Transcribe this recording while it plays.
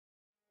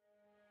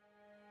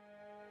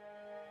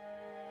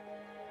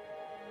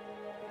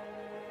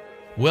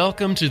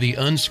Welcome to the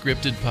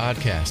Unscripted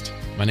Podcast.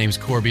 My name's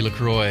Corby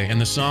LaCroix,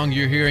 and the song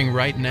you're hearing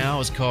right now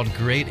is called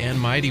Great and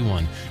Mighty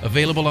One,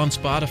 available on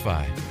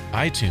Spotify,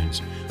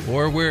 iTunes,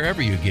 or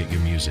wherever you get your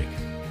music.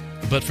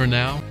 But for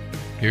now,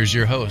 here's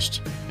your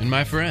host and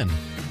my friend,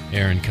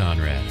 Aaron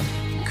Conrad.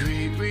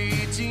 Great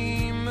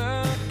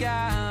Redeemer,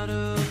 God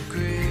of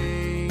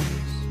grace.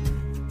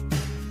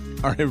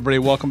 All right, everybody,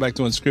 welcome back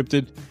to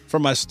Unscripted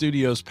from my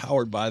studios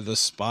powered by The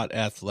Spot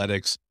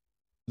Athletics.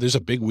 There's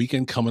a big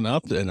weekend coming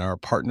up, and our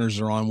partners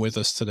are on with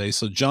us today.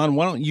 So, John,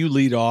 why don't you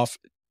lead off,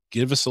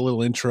 give us a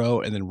little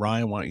intro, and then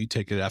Ryan, why don't you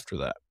take it after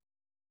that?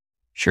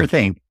 Sure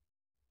thing.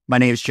 My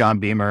name is John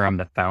Beamer. I'm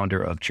the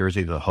founder of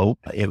Jerseys of Hope.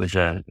 It was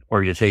an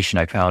organization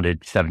I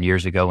founded 7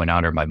 years ago in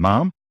honor of my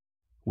mom.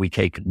 We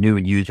take new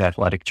and used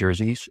athletic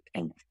jerseys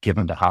and give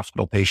them to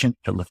hospital patients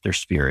to lift their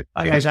spirit.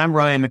 Hi, guys. I'm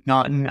Ryan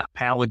McNaughton,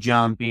 pal of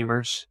John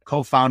Beamer's,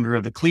 co-founder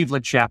of the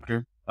Cleveland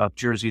chapter of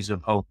Jerseys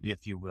of Hope,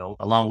 if you will,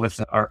 along with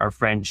our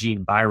friend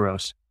Gene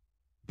Byros.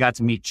 Got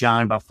to meet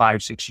John about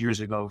 5-6 years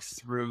ago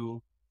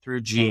through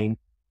Gene.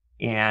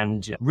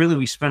 And really,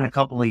 we spent a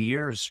couple of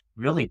years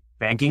really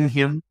begging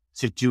him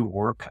to do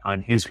work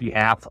on his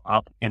behalf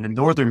up in the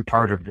northern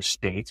part of the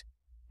state.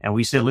 And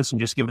we said, listen,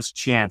 just give us a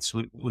chance.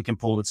 We can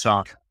pull this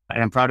off.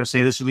 And I'm proud to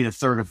say this will be the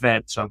third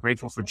event. So I'm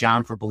grateful for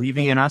John for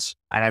believing in us.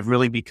 And I've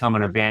really become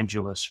an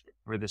evangelist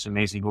for this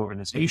amazing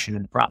organization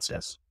in the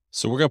process.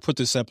 So we're going to put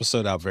this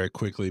episode out very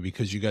quickly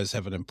because you guys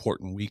have an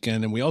important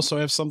weekend, and we also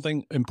have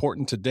something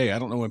important today. I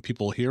don't know when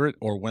people hear it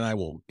or when I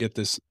will get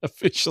this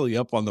officially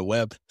up on the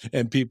web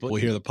and people will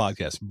hear the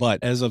podcast.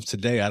 But as of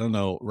today, I don't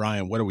know,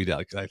 Ryan, what are we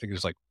doing? I think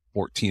there's like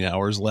 14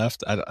 hours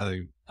left.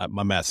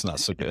 My math's not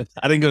so good.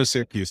 I didn't go to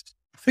Syracuse.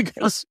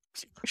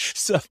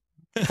 So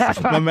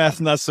my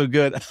math's not so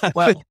good.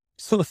 Well,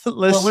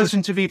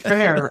 listen, to be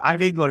fair, I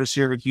did go to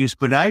Syracuse,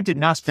 but I did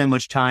not spend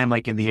much time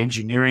like in the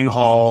engineering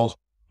hall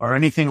or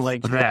anything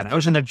like that. I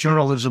was in the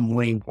journalism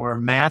wing where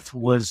math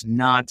was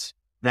not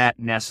that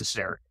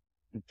necessary.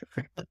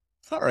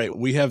 All right.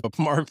 We have a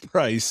Mark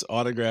Price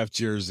autographed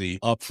jersey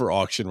up for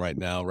auction right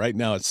now. Right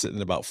now it's sitting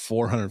at about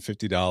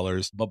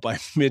 $450, but by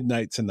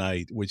midnight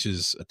tonight, which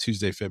is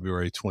Tuesday,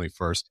 February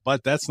 21st,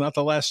 but that's not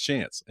the last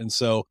chance. And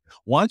so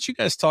why don't you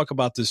guys talk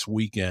about this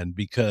weekend,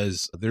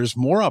 because there's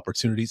more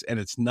opportunities and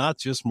it's not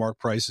just Mark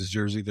Price's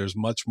jersey. There's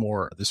much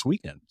more this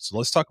weekend. So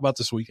let's talk about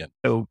this weekend.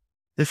 So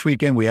this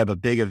weekend, we have a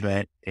big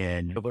event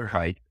in Middleburg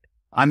Heights.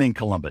 I'm in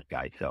Columbus,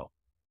 guys. So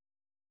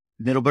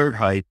Middleburg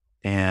Heights,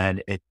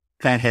 and it's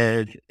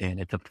Fatheads, and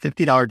it's a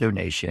 $50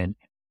 donation,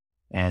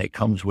 and it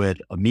comes with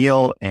a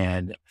meal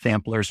and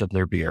samplers of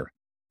their beer.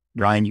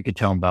 Ryan, you could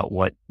tell them about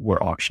what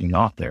we're auctioning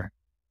off there.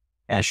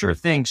 Yeah, sure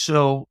thing.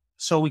 So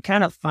we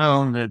kind of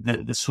found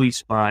the sweet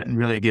spot, and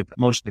really give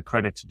most of the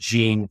credit to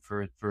Gene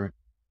for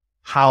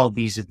how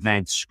these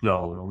events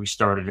go. We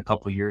started a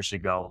couple of years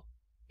ago,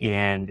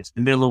 and it's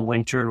the middle of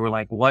winter. We're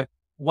like,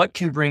 what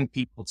can bring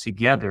people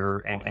together?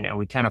 And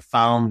we kind of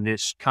found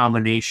this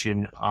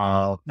combination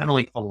of not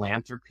only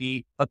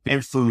philanthropy, but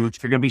food.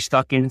 If you're going to be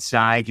stuck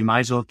inside, you might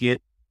as well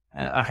get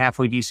a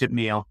halfway decent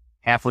meal,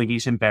 halfway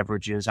decent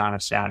beverages on a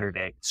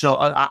Saturday. So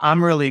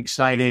I'm really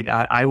excited.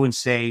 I would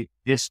say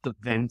this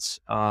event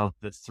of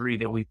the three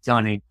that we've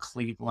done in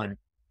Cleveland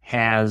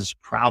has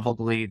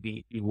probably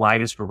the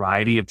widest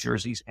variety of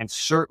jerseys, and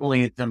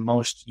certainly the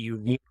most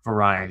unique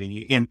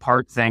variety, in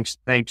part thanks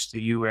to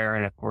you,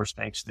 Aaron. Of course,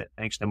 thanks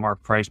to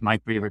Mark Price, my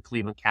favorite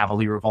Cleveland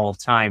Cavalier of all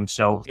time.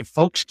 So if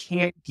folks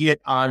can't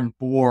get on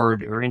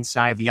board or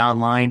inside the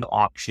online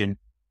auction,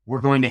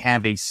 we're going to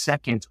have a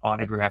second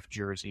autographed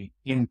jersey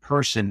in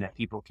person that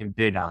people can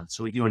bid on.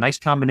 So we do a nice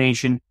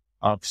combination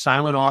of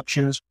silent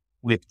auctions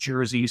with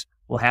jerseys.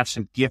 We'll have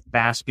some gift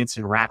baskets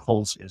and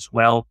raffles as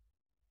well.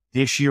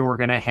 This year, we're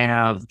going to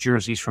have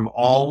jerseys from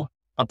all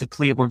of the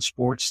Cleveland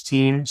sports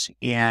teams.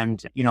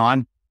 And,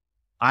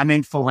 I'm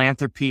in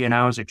philanthropy, and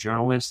I was a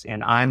journalist,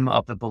 and I'm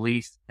of the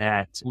belief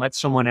that let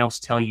someone else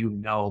tell you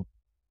no.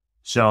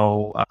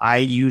 So I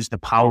use the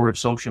power of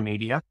social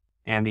media,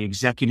 and the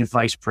executive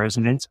vice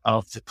president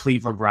of the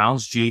Cleveland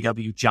Browns,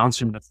 J.W.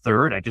 Johnson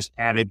III, I just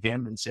added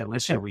him and said,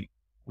 listen, we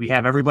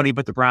have everybody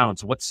but the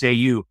Browns. What say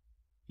you?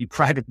 He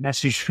private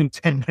messaged me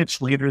 10 minutes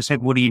later and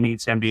said, what do you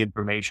need? Send me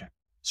information.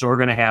 So we're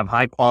going to have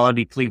high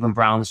quality Cleveland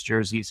Browns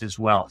jerseys as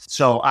well.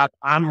 So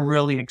I'm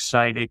really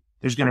excited.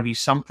 There's going to be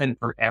something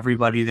for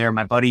everybody there.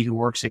 My buddy who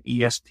works at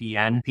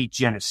ESPN, Pete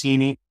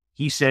Genesini,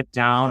 he set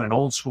down an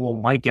old school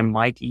Mike and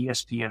Mike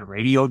ESPN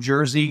radio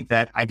jersey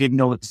that I didn't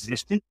know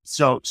existed.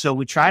 So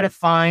we try to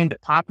find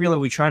popular,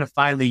 we try to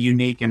find the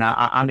unique, and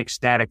I'm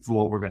ecstatic for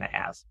what we're going to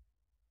have.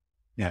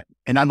 Yeah.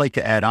 And I'd like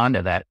to add on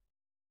to that,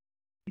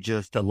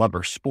 just a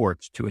lover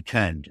sports to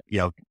attend.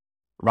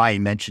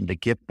 Ryan mentioned the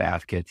gift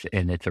baskets,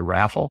 and it's a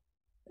raffle.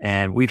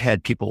 And we've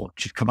had people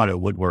just come out of the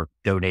woodwork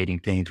donating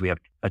things. We have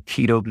a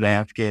Tito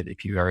basket.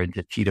 If you are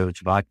into Tito's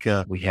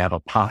vodka, we have a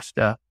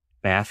pasta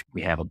basket.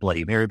 We have a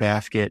Bloody Mary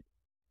basket,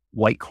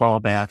 White Claw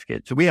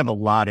basket. So we have a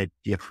lot of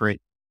different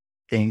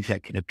things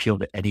that can appeal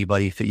to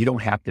anybody. So you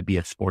don't have to be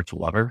a sports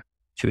lover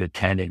to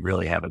attend and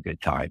really have a good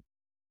time.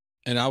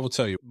 And I will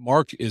tell you,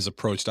 Mark is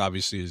approached,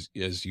 obviously,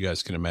 as you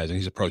guys can imagine,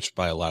 he's approached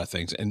by a lot of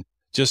things. And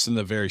just in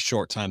the very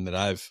short time that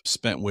I've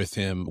spent with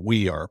him,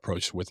 we are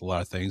approached with a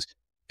lot of things.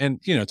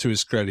 And, to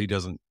his credit, he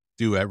doesn't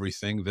do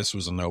everything. This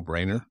was a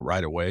no-brainer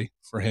right away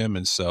for him.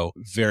 And so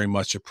very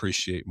much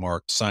appreciate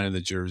Mark signing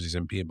the jerseys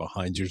and being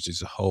behind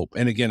Jerseys of Hope.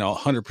 And again,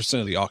 100%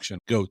 of the auction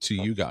go to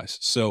you guys.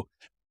 So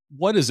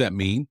what does that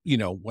mean?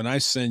 When I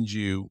send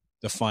you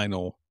the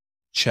final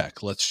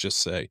check, let's just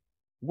say,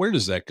 where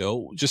does that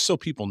go? Just so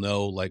people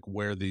know, like,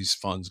 where these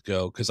funds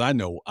go. Cause I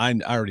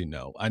already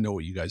know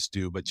what you guys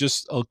do, but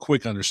just a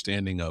quick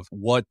understanding of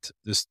what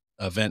this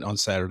event on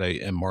Saturday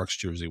and Mark's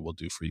jersey will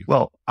do for you.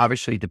 Well,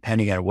 obviously,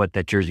 depending on what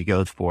that jersey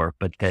goes for,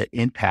 but the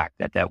impact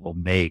that will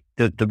make,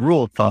 the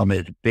rule of thumb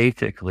is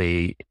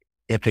basically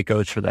if it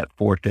goes for that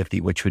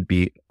 450, which would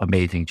be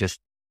amazing, just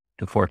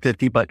the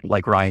 450. But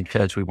like Ryan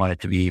says, we want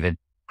it to be even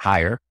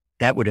higher.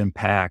 That will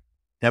impact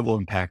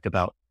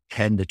about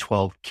 10 to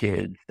 12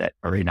 kids that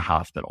are in a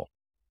hospital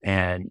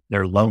and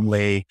they're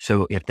lonely.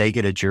 So if they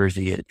get a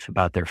jersey, it's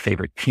about their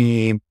favorite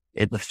team.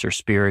 It lifts their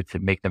spirits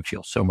and make them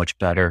feel so much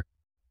better.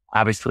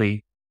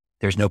 Obviously,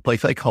 there's no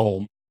place like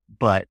home,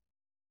 but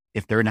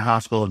if they're in a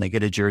hospital and they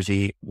get a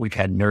jersey, we've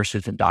had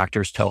nurses and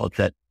doctors tell us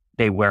that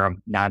they wear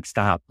them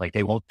nonstop. Like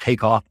they won't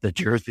take off the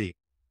jersey.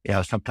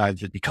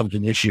 Sometimes it becomes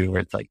an issue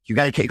where it's like, you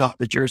got to take off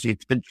the jersey.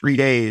 It's been 3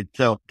 days.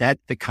 So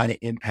that's the kind of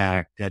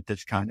impact that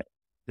this kind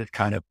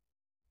of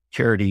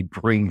charity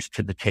brings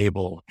to the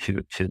table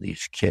to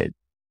these kids.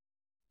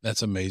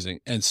 That's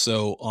amazing. And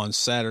so on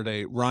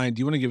Saturday, Ryan,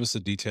 do you want to give us the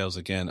details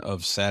again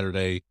of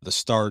Saturday, the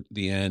start,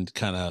 the end,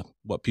 kind of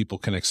what people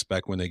can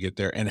expect when they get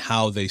there and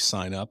how they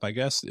sign up, I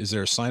guess? Is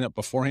there a sign up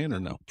beforehand or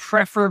no?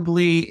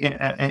 Preferably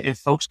if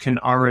folks can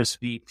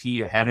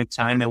RSVP ahead of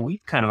time, and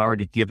we've kind of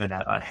already given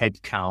a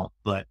head count,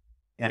 but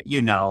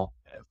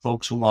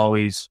folks will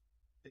always,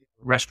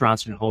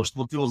 restaurants and hosts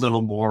will do a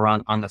little more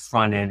on the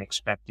front end,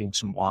 expecting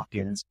some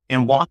walk-ins,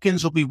 and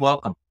walk-ins will be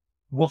welcome.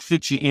 We'll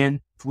fit you in.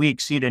 If we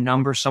exceed a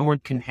number, someone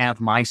can have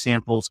my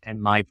samples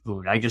and my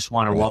food. I just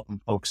want to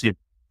welcome folks in.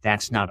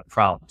 That's not a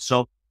problem.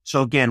 So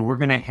again, we're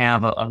going to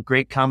have a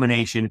great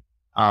combination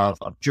of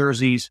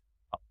jerseys,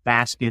 of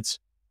baskets,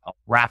 of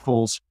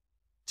raffles.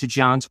 To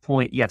John's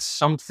point, yes,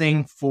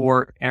 something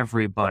for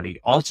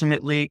everybody.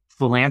 Ultimately,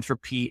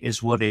 philanthropy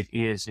is what it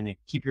is, and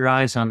keep your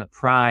eyes on the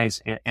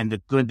prize and the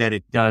good that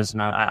it does.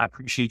 And I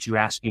appreciate you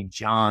asking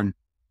John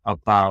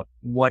about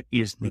what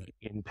is the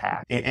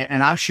impact.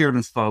 And I've shared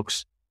with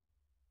folks,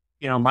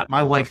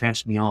 my wife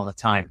asks me all the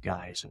time,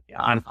 guys,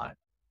 I'm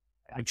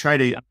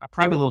probably a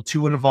little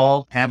too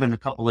involved, having a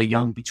couple of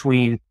young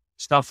between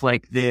stuff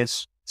like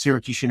this.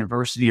 Syracuse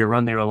University, I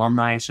run their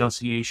alumni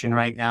association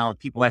right now. And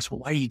people ask, well,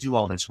 why do you do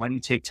all this? Why do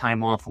you take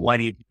time off? Why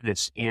do you do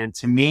this? And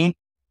to me,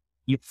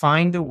 you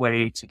find a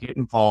way to get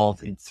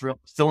involved in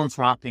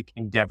philanthropic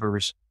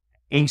endeavors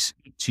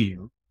to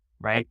you.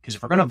 Right? Because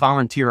if we're going to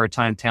volunteer our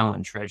time, talent,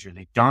 and treasure,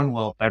 they darn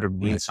well better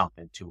mean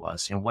something to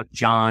us. And what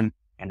John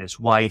and his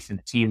wife and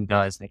the team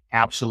does, they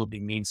absolutely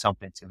mean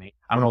something to me.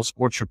 I'm an old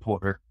sports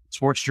reporter,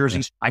 sports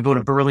jerseys. I go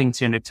to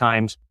Burlington at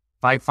times.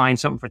 If I find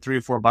something for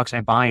 $3 or $4, I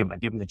buy them. I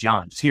give them to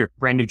John. Just here,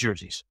 brand new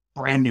jerseys,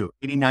 brand new,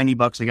 $80,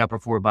 $90 I got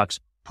for $4,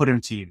 put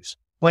them to use.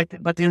 But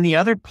then the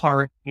other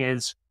part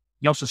is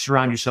you also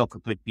surround yourself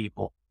with good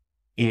people.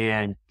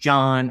 And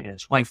John and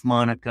his wife,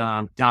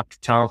 Monica, Dr.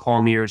 Tom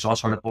Palmier is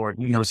also on the board.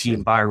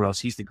 Gene Byros.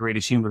 He's the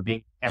greatest human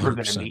being ever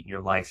going to meet in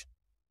your life.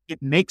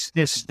 It makes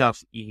this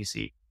stuff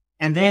easy.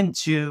 And then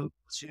so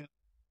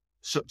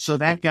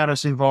that got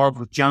us involved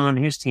with John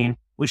and his team,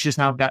 which has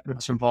now gotten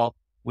us involved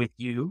with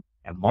you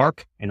and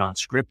Mark and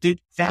Unscripted.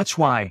 That's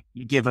why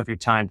you give up your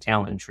time,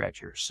 talent, and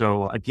treasure.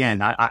 So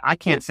again, I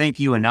can't thank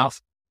you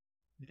enough.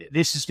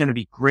 This is going to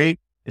be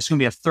great. It's going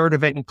to be a third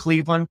event in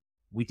Cleveland.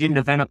 We did an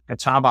event at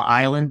Catawba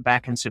Island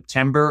back in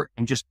September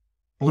and just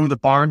blew the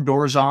barn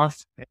doors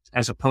off,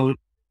 as opposed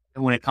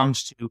to when it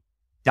comes to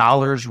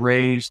dollars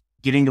raised,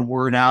 getting the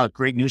word out,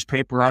 great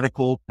newspaper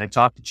article. I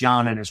talked to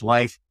John and his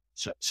wife.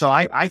 So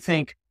I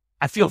think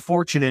I feel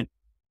fortunate.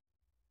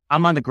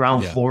 I'm on the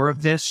ground floor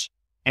of this,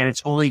 and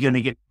it's only going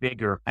to get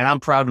bigger. And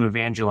I'm proud to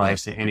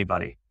evangelize to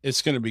anybody.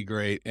 It's going to be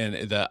great. And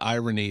the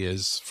irony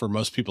is, for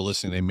most people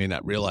listening, they may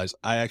not realize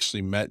I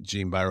actually met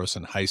Gene Byros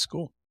in high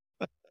school.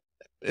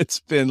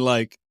 It's been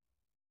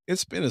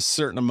a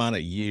certain amount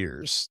of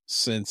years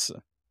since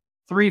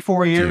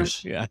 3-4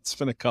 years. Yeah, it's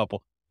been a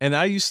couple. And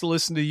I used to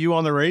listen to you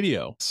on the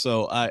radio.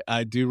 So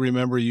I do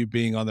remember you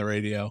being on the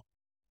radio,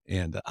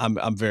 and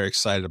I'm very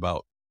excited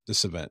about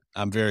this event.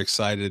 I'm very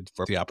excited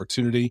for the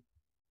opportunity,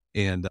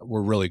 and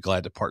we're really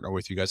glad to partner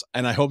with you guys.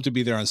 And I hope to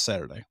be there on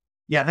Saturday.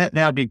 Yeah,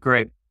 that would be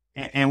great.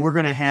 And we're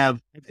going to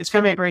it's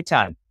going to be a great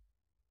time.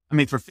 I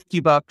mean, for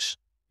 $50,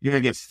 you're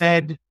going to get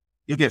fed,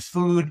 you'll get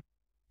food.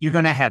 You're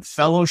going to have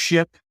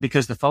fellowship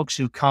because the folks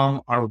who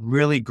come are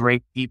really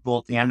great people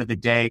at the end of the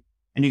day.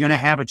 And you're going to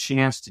have a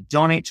chance to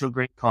donate to a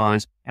great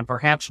cause and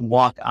perhaps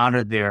walk out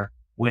of there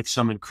with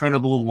some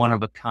incredible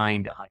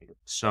one-of-a-kind items.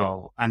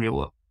 So, I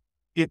mean,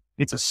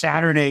 it's a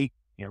Saturday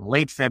in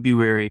late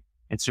February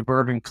in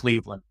suburban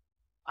Cleveland.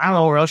 I don't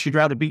know where else you'd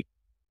rather be.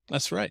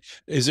 That's right.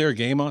 Is there a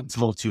game on? It's a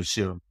little too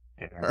soon.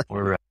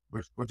 We're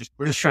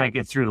just trying to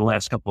get through the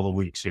last couple of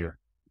weeks here.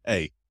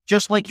 Hey,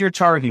 Just like your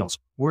Tar Heels,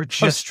 we're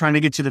just trying to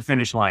get to the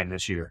finish line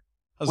this year.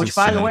 I was Which,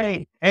 gonna by the say,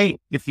 way, hey,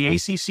 if the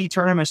ACC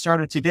tournament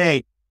started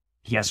today,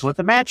 guess what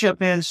the matchup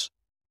is?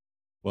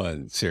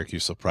 well,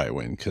 Syracuse will probably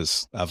win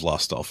because I've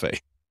lost all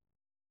faith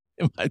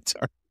in my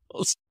Tar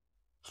Heels.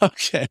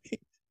 Okay.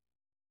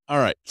 All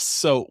right.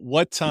 So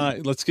what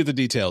time? Let's get the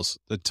details.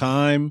 The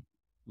time,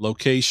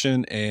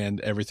 location,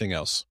 and everything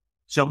else.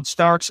 So it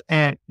starts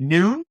at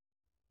noon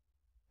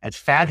at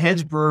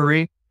Fatheads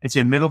Brewery. It's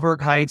in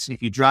Middleburg Heights.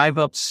 If you drive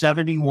up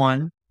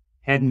 71,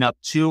 heading up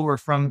to or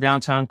from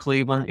downtown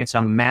Cleveland, it's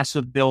a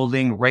massive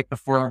building right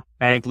before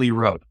Bagley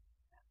Road.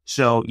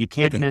 So you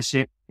can't miss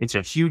it. It's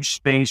a huge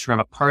space from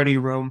a party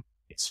room.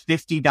 It's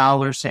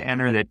 $50 to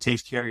enter. That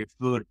takes care of your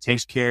food. It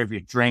takes care of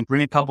your drink.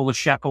 Bring a couple of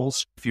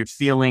shekels. If you're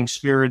feeling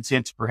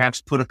spirited,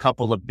 perhaps put a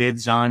couple of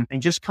bids on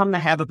and just come to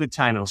have a good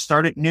time. It'll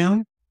start at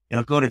noon.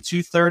 It'll go to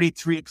 2:30,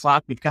 3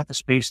 o'clock. We've got the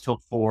space till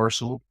 4,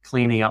 so we'll be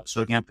cleaning up.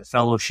 So again, the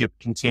fellowship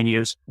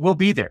continues. We'll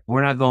be there.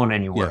 We're not going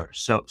anywhere.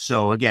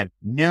 So again,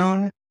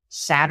 noon,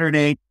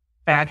 Saturday,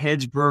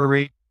 Fatheads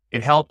Brewery.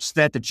 It helps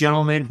that the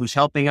gentleman who's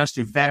helping us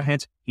through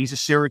Fatheads, he's a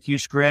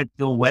Syracuse grad,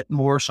 Bill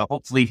Wetmore. So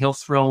hopefully he'll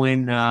throw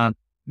in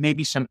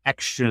maybe some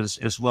extras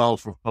as well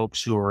for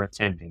folks who are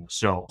attending.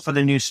 So for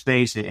the new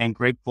space and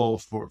grateful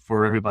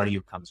for everybody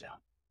who comes out.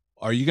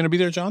 Are you going to be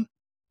there, John?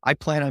 I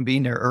plan on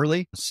being there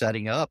early,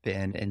 setting up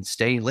and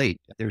staying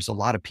late. There's a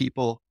lot of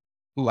people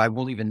who I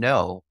won't even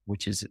know,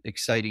 which is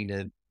exciting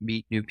to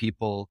meet new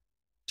people,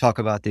 talk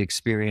about the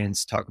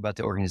experience, talk about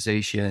the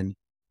organization,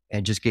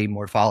 and just gain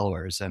more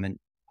followers. I mean,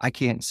 I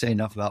can't say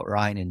enough about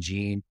Ryan and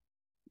Gene.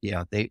 You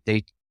know,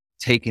 they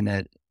taken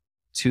it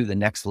to the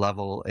next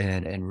level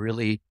and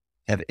really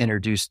have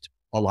introduced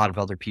a lot of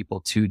other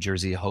people to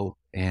Jersey Hope.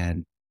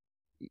 And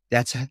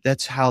that's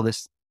how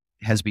this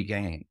has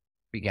began.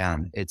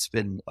 It's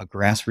been a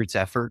grassroots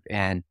effort,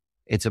 and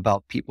it's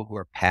about people who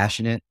are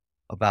passionate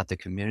about the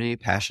community,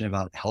 passionate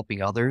about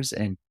helping others.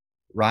 And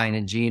Ryan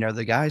and Gene are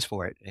the guys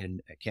for it.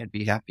 And I can't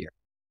be happier.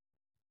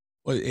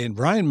 Well, and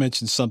Ryan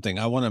mentioned something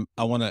I want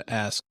to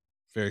ask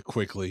very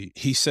quickly.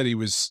 He said he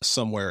was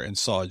somewhere and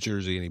saw a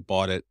jersey and he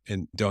bought it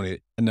and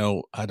donated. I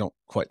know I don't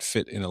quite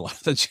fit in a lot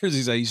of the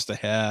jerseys I used to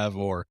have,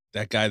 or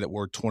that guy that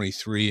wore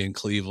 23 in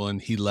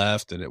Cleveland, he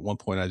left. And at one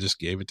point I just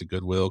gave it to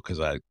Goodwill because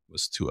I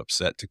was too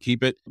upset to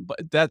keep it.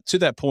 But to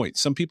that point,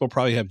 some people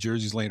probably have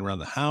jerseys laying around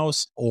the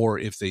house, or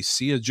if they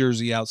see a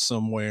jersey out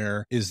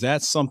somewhere, is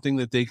that something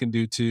that they can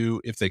do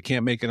too? If they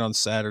can't make it on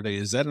Saturday,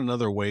 is that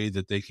another way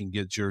that they can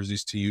get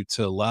jerseys to you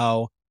to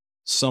allow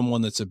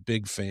someone that's a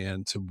big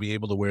fan to be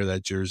able to wear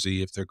that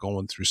jersey if they're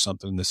going through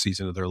something in the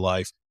season of their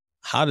life?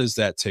 How does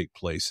that take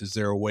place? Is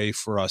there a way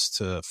for us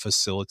to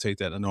facilitate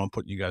that? I know I'm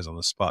putting you guys on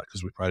the spot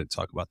because we probably didn't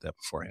talk about that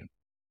beforehand.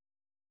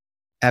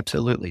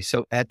 Absolutely.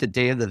 So at the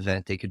day of the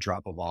event, they could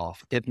drop them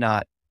off. If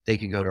not, they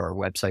can go to our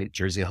website,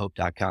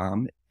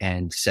 jerseyhope.com,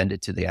 and send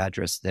it to the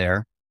address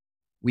there.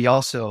 We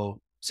also,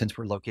 since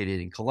we're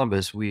located in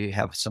Columbus, we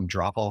have some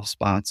drop-off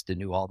spots, the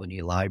New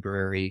Albany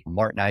Library,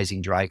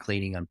 Martinizing Dry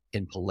Cleaning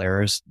in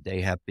Polaris. They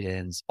have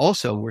bins.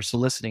 Also, we're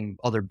soliciting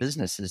other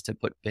businesses to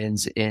put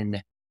bins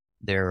in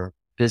their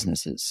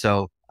businesses.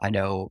 So I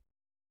know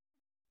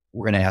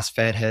we're going to ask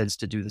Fatheads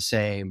to do the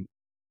same.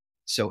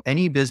 So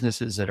any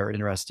businesses that are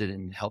interested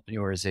in helping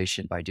the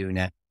organization by doing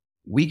that,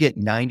 we get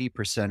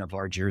 90% of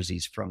our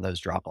jerseys from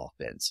those drop-off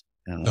bins.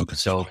 Okay.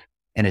 So,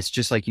 and it's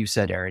just like you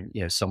said, Aaron,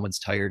 you know, someone's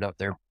tired of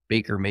their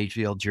Baker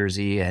Mayfield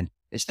jersey, and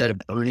instead of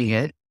burning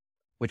it,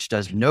 which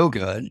does no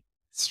good,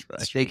 That's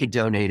right. they could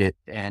donate it.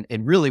 And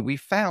really, we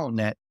found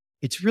that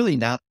it's really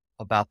not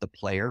about the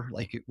player.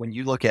 Like when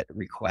you look at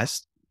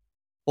requests,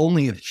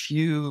 only a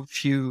few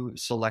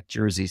select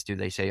jerseys do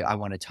they say, I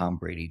want a Tom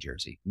Brady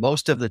jersey.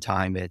 Most of the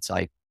time it's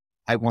like,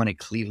 I want a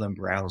Cleveland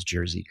Browns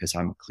jersey because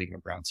I'm a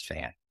Cleveland Browns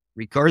fan,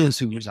 regardless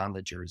who's on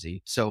the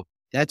jersey. So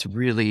that's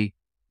really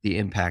the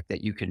impact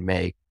that you can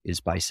make, is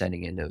by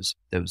sending in those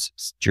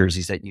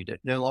jerseys that you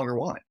no longer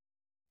want.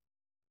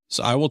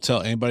 So I will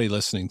tell anybody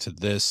listening to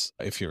this,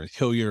 if you're in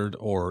Hilliard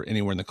or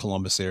anywhere in the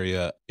Columbus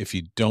area, if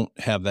you don't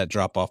have that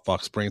drop-off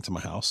box, bring it to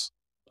my house.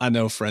 I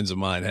know friends of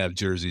mine have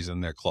jerseys in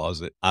their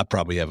closet. I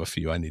probably have a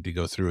few I need to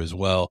go through as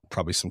well.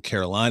 Probably some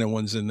Carolina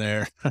ones in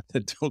there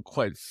that don't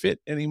quite fit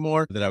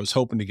anymore that I was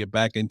hoping to get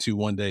back into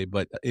one day.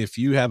 But if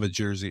you have a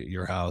jersey at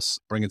your house,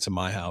 bring it to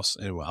my house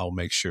and I'll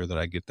make sure that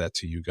I get that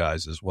to you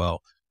guys as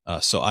well.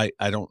 So I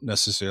don't know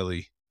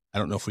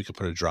if we could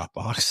put a drop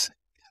box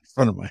in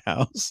front of my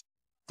house,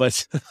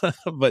 but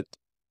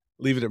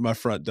leave it at my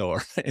front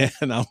door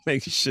and I'll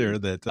make sure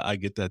that I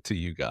get that to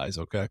you guys.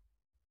 Okay.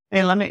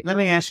 Hey, let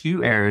me ask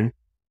you, Aaron,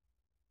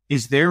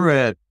 is there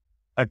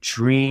a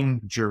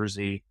dream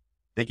jersey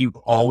that you've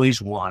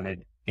always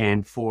wanted,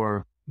 and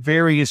for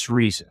various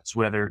reasons,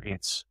 whether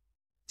it's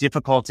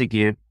difficult to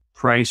get,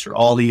 price, or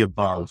all the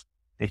above,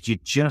 that you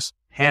just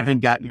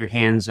haven't gotten your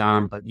hands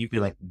on, but you'd be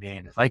like,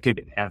 man, if I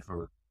could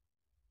ever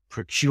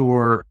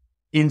procure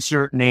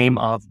insert name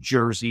of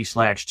jersey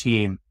 /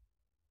 team,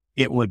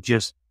 it would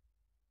just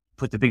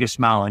put the biggest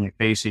smile on your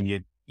face,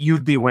 and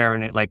you'd be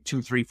wearing it like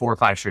 2, 3, 4,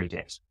 5 straight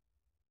days.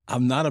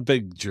 I'm not a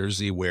big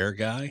jersey wear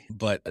guy,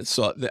 but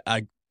so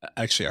I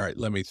actually, all right,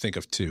 let me think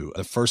of two.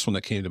 The first one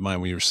that came to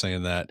mind when you were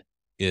saying that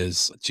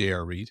is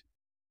J.R. Reed.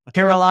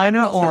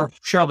 Carolina or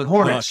Charlotte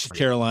Hornets?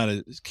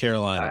 Carolina.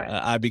 Right.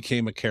 I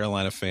became a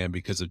Carolina fan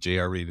because of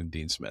J.R. Reed and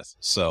Dean Smith.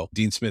 So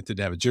Dean Smith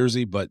didn't have a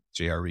jersey, but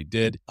J.R. Reed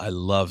did. I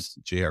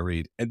loved J.R.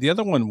 Reed. And the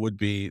other one would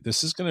be,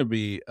 this is going to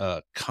be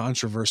a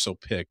controversial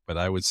pick, but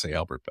I would say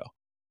Albert Bell.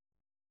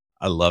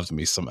 I loved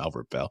me some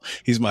Albert Bell.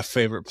 He's my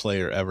favorite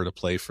player ever to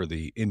play for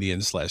the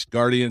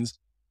Indians/Guardians.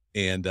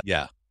 And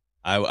yeah,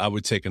 I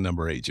would take a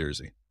number 8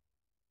 jersey.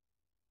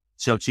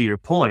 So to your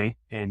point,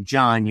 and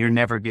John, you're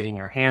never getting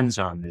your hands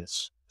on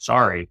this.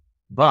 Sorry,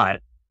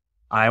 but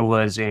I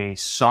was a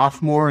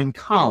sophomore in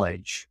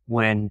college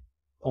when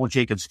Old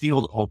Jacobs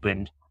Field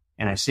opened,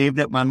 and I saved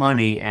up my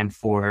money, and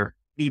for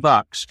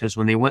 $50, because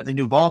when they went to the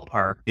new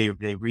ballpark, they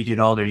redid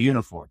all their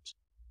uniforms.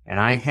 And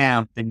I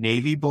have the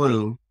navy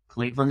blue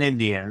Cleveland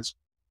Indians,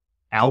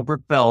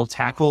 Albert Bell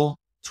tackle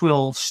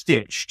twill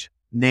stitched,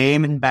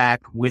 name and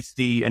back with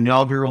the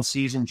inaugural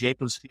season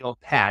Jacobs Field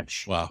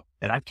patch. Wow.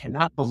 That I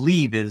cannot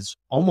believe is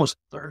almost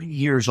 30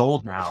 years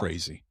old now.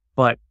 Crazy.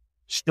 But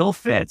still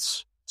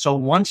fits. So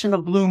once in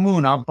a blue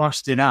moon, I'll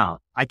bust it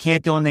out. I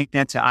can't donate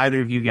that to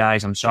either of you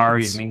guys. I'm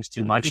sorry. It means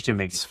too much to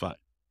me. It's fine.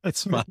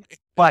 It's fine.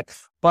 But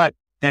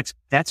that's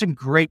a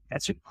great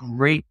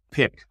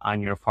pick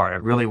on your part.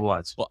 It really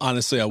was. Well,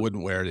 honestly, I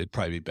wouldn't wear it. It'd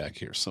probably be back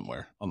here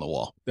somewhere on the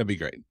wall. That'd be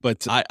great.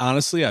 But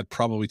I'd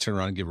probably turn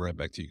around and give it right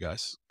back to you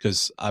guys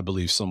because I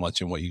believe so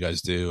much in what you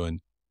guys do.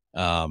 And,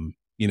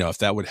 if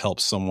that would help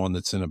someone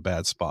that's in a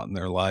bad spot in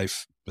their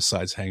life,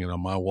 besides hanging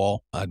on my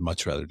wall, I'd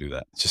much rather do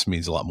that. It just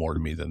means a lot more to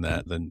me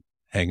than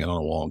hanging on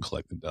a wall and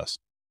collecting dust.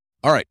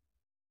 All right.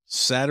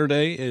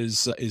 Saturday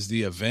is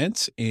the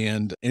event.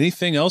 And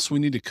anything else we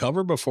need to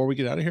cover before we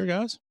get out of here,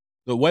 guys?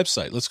 The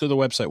website. Let's go to the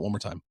website one more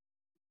time.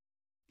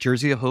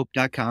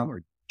 jerseyofhope.com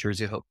or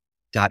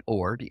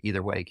jerseyofhope.org.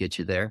 Either way, get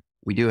you there.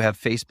 We do have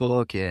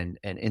Facebook and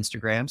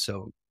Instagram.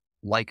 So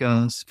like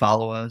us,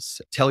 follow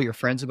us, tell your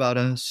friends about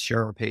us,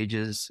 share our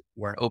pages.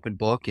 We're an open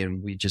book,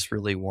 and we just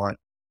really want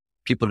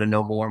people to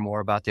know more and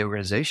more about the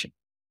organization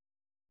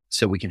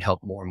so we can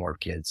help more and more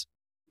kids.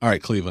 All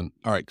right, Cleveland.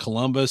 All right,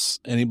 Columbus.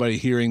 Anybody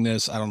hearing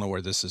this? I don't know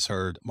where this is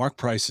heard. Mark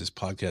Price's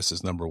podcast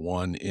is number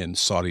 1 in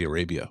Saudi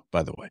Arabia,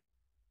 by the way.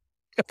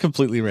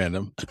 Completely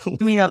random.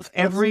 We have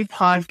every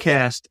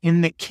podcast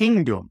in the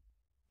kingdom.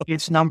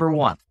 It's number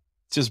 1.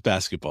 Just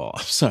basketball.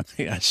 I'm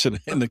sorry. I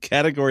should, in the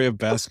category of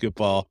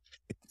basketball,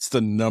 it's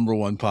the number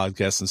 1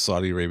 podcast in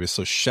Saudi Arabia.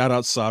 So shout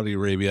out Saudi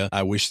Arabia.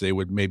 I wish they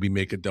would maybe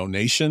make a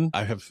donation.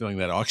 I have a feeling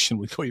that auction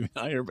would go even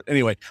higher. But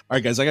anyway, all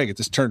right, guys, I got to get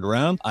this turned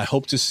around. I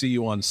hope to see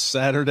you on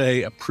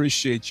Saturday.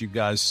 Appreciate you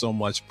guys so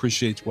much.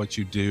 Appreciate what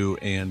you do.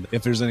 And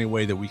if there's any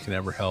way that we can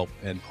ever help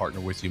and partner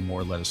with you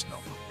more, let us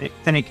know.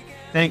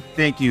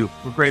 Thank you.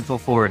 We're grateful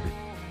for it.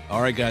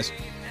 All right, guys.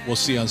 We'll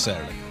see you on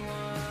Saturday.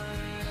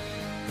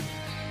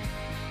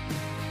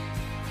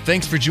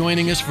 Thanks for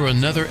joining us for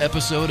another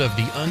episode of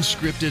the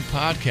Unscripted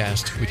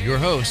Podcast with your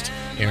host,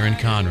 Aaron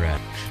Conrad.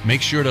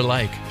 Make sure to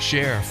like,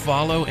 share,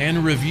 follow,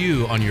 and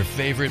review on your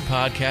favorite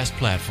podcast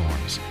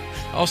platforms.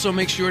 Also,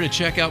 make sure to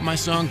check out my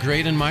song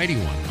Great and Mighty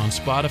One on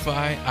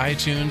Spotify,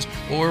 iTunes,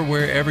 or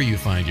wherever you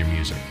find your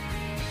music.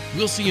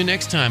 We'll see you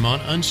next time on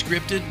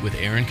Unscripted with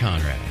Aaron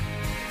Conrad.